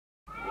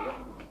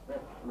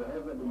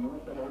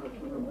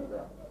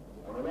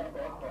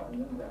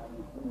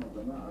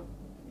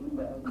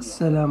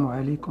السلام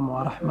عليكم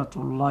ورحمة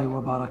الله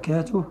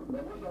وبركاته.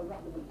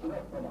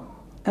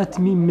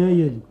 أتمم ما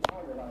يلي: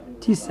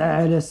 9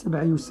 على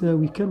 7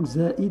 يساوي كم؟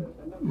 زائد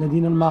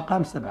لدينا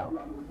المقام 7،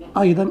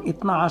 أيضا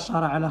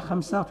 12 على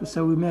 5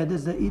 تساوي ماذا؟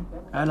 زائد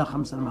على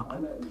 5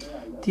 المقام.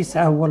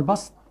 9 هو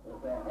البسط،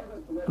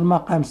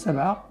 المقام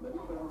 7،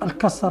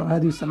 الكسر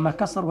هذا يسمى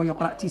كسر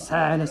ويقرأ 9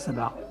 على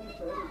 7.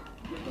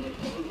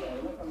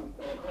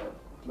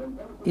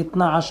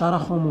 12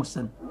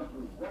 خمسا.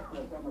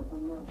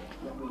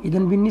 إذا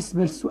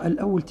بالنسبة للسؤال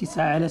الأول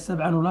 9 على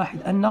 7 نلاحظ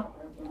أن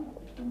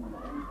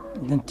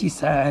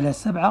 9 على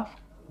 7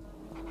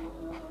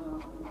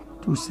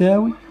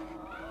 تساوي،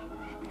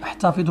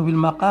 أحتفظ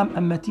بالمقام،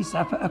 أما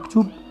 9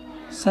 فأكتب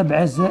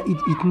 7 زائد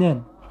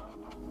 2،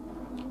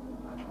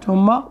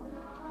 ثم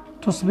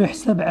تصبح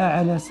 7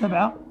 على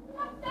 7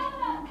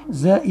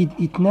 زائد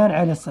 2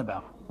 على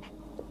 7.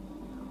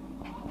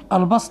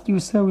 البسط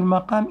يساوي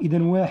المقام،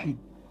 إذا 1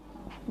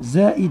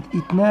 زائد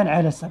 2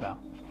 على 7.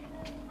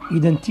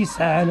 إذا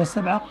 9 على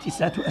 7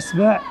 9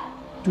 أسباع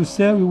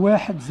تساوي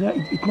 1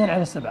 زائد 2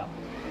 على 7.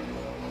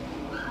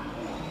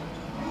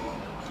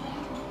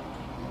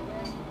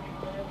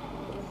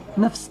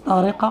 نفس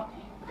الطريقة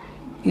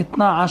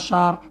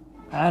 12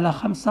 على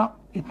 5،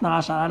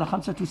 12 على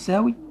 5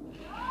 تساوي،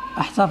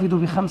 أحتفظ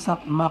ب5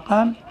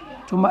 المقام،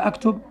 ثم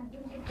أكتب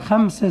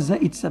 5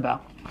 زائد 7.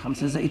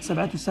 5 زائد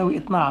 7 تساوي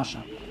 12.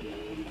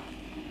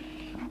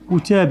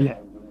 أتابع،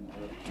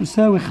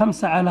 تساوي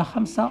 5 على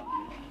 5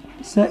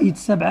 زائد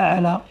 7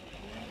 على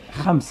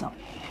 5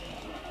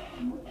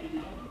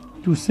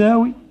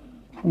 تساوي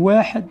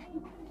 1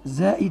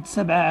 زائد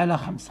 7 على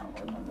 5.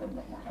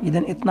 إذا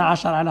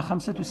 12 على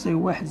 5 تساوي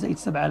 1 زائد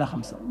 7 على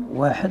 5.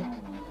 1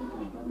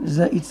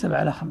 زائد 7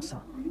 على 5.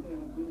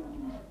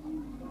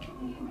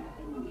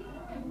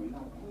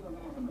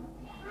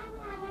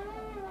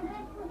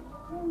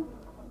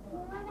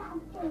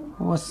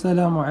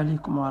 والسلام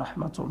عليكم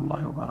ورحمة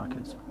الله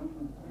وبركاته.